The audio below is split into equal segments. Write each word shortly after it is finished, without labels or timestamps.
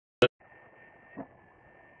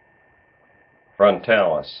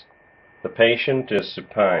Frontalis. The patient is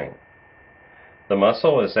supine. The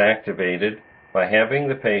muscle is activated by having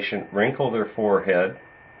the patient wrinkle their forehead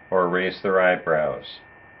or raise their eyebrows.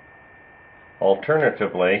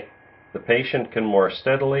 Alternatively, the patient can more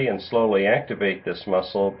steadily and slowly activate this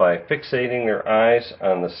muscle by fixating their eyes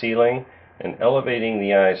on the ceiling and elevating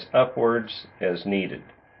the eyes upwards as needed.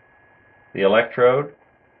 The electrode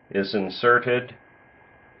is inserted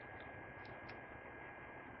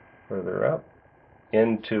further up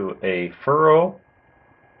into a furrow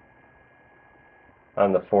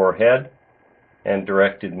on the forehead and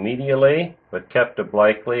directed medially, but kept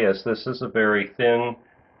obliquely, as this is a very thin,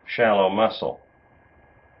 shallow muscle.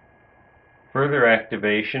 Further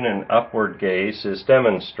activation and upward gaze is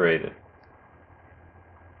demonstrated.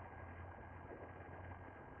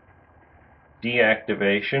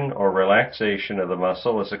 Deactivation or relaxation of the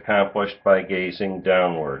muscle is accomplished by gazing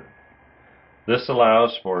downward. This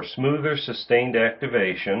allows for smoother, sustained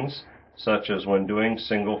activations, such as when doing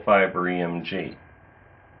single fiber EMG.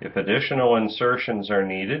 If additional insertions are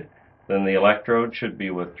needed, then the electrode should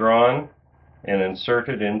be withdrawn and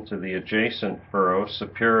inserted into the adjacent furrow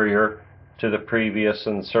superior to the previous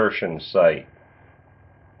insertion site.